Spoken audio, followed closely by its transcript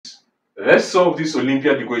Let's solve this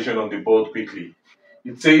Olympiad equation on the board quickly.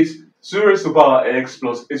 It says 2 raised to the power x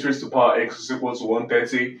plus 8 raised to the power x is equal to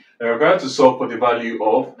 130, and we're going to solve for the value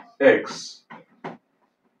of x.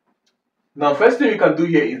 Now, first thing we can do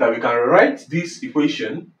here is that we can write this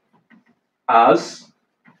equation as,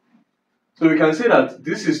 so we can say that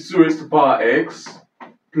this is 2 raised to the power x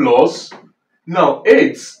plus, now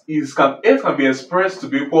 8 can be expressed to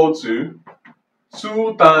be equal to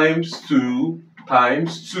 2 times 2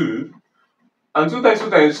 times 2, and 2 times 2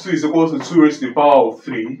 times 2 is equal to 2 raised to the power of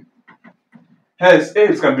 3. Hence,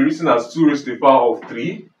 8 can be written as 2 raised to the power of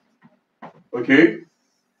 3, okay?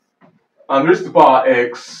 And raised to the power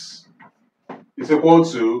x is equal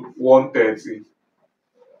to 130.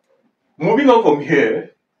 Moving on from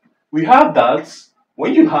here, we have that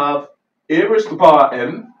when you have a raised to the power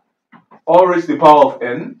m, or raised to the power of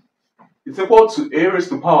n, it's equal to a raised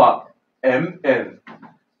to the power mn.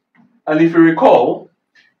 And if you recall,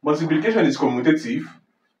 multiplication is commutative,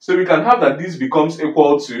 so we can have that this becomes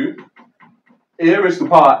equal to a raised to the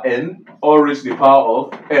power n or raised to the power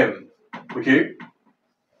of m. Okay?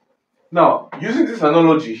 Now, using this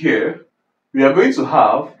analogy here, we are going to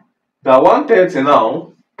have that 130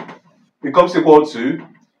 now becomes equal to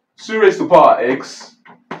 2 raised to the power x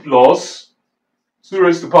plus 2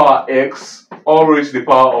 raised to the power x or raised to the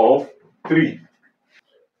power of 3.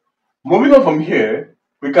 Moving on from here,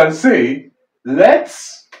 we can say let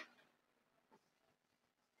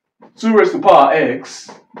 2 raised to the power x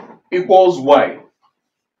equals y.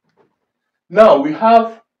 Now we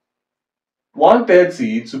have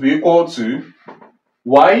 130 to be equal to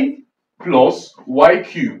y plus y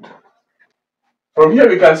cubed. From here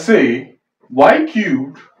we can say y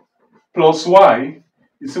cubed plus y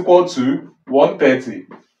is equal to 130.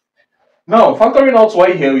 Now factoring out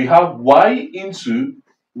y here, we have y into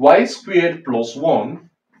y squared plus 1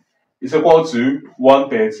 is equal to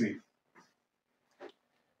 130.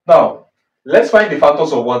 Now, let's find the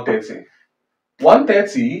factors of 130.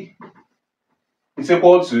 130 is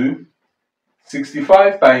equal to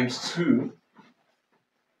 65 times 2.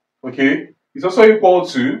 Okay, it's also equal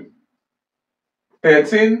to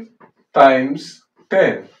 13 times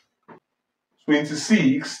 10.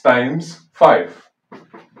 26 times 5.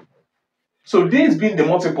 So these being the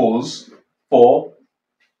multiples for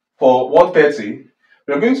 130,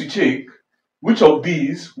 we are going to check which of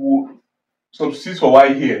these will substitute for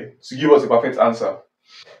y here to give us a perfect answer.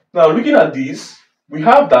 Now looking at this, we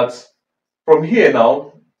have that from here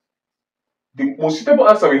now, the most suitable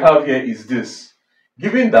answer we have here is this.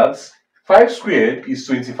 Given that 5 squared is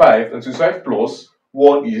 25 and 25 plus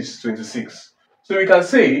 1 is 26. So we can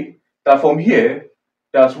say that from here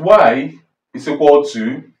that y is equal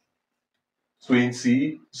to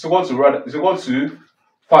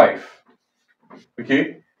 5.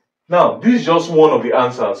 Okay, now this is just one of the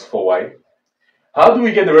answers for y. How do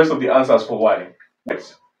we get the rest of the answers for y?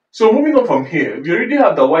 Right. So moving on from here, we already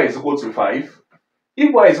have that y is equal to 5.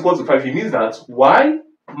 If y is equal to 5, it means that y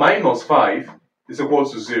minus 5 is equal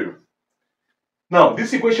to 0. Now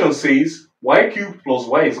this equation says y cubed plus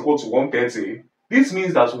y is equal to 130. This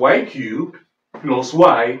means that y cubed plus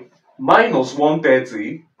y minus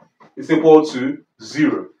 130 is equal to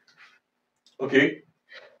 0. Okay,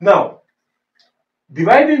 now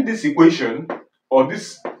dividing this equation or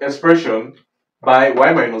this expression by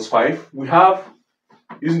y minus 5, we have,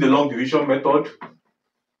 using the long division method,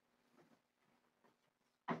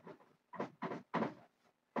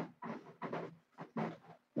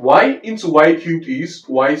 y into y cubed is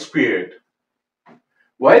y squared.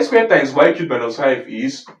 Y squared times y cubed minus 5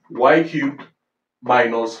 is y cubed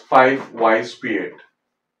minus 5y squared.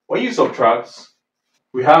 When you subtract,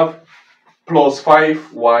 we have plus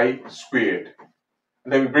 5y squared.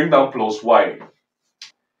 And then we bring down plus y.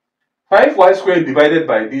 5y squared divided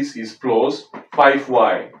by this is plus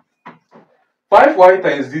 5y. 5y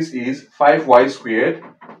times this is 5y squared.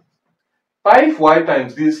 5y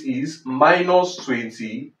times this is minus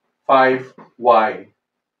 25y.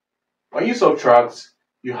 When you subtract,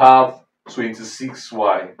 you have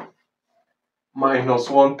 26y minus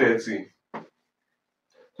 130.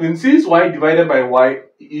 26y divided by y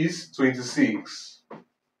is 26.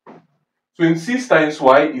 26 times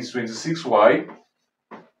y is 26y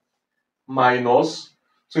minus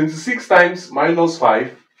 26 times minus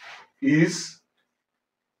 5 is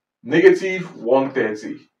negative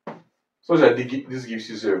 130. So that this gives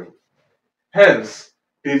you 0. Hence,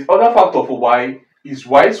 the other factor for y is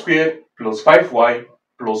y squared plus 5y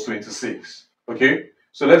plus 26. Okay,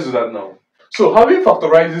 so let's do that now. So having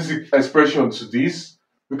factorized this expression to this,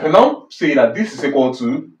 we can now say that this is equal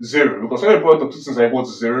to 0, because when the product of two things are equal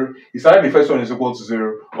to 0, it's either the first one is equal to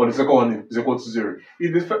 0 or the second one is equal to 0.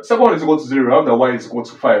 If the second one is equal to 0, we have that y is equal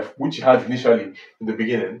to 5, which you had initially in the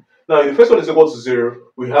beginning. Now, if the first one is equal to 0,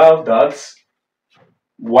 we have that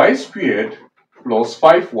y squared plus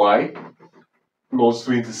 5y plus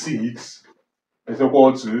 26 is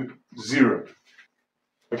equal to 0.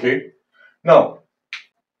 Okay? Now,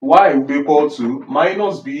 y will be equal to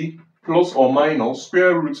minus b plus or minus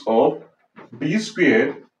square root of b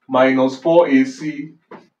squared minus 4ac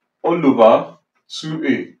all over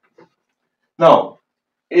 2a. Now,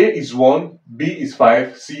 a is 1, b is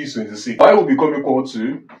 5, c is 26. Y will become equal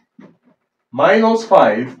to minus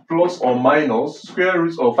 5 plus or minus square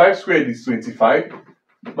root of 5 squared is 25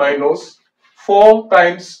 minus 4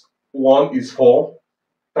 times 1 is 4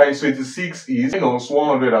 times 26 is minus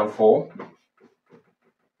 104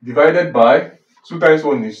 divided by 2 times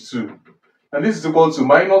 1 is 2. And this is equal to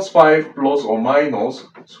minus 5 plus or minus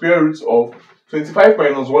square root of 25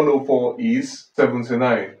 minus 104 is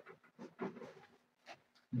 79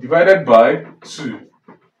 divided by 2.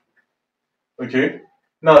 Okay?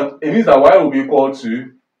 Now, it means that y will be equal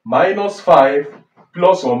to minus 5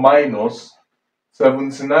 plus or minus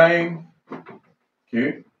 79.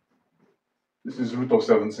 Okay? This is root of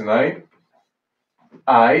 79.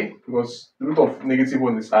 I, because the root of negative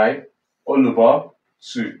 1 is I, all over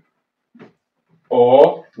 2.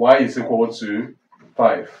 Or y is equal to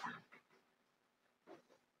 5.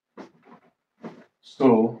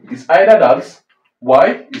 So it's either that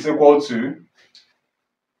y is equal to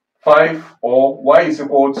 5 or y is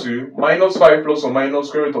equal to minus 5 plus or minus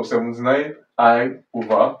square root of 79i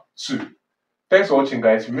over 2. Thanks for watching,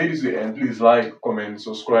 guys. If you made this to the end, please like, comment,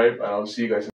 subscribe, and I'll see you guys.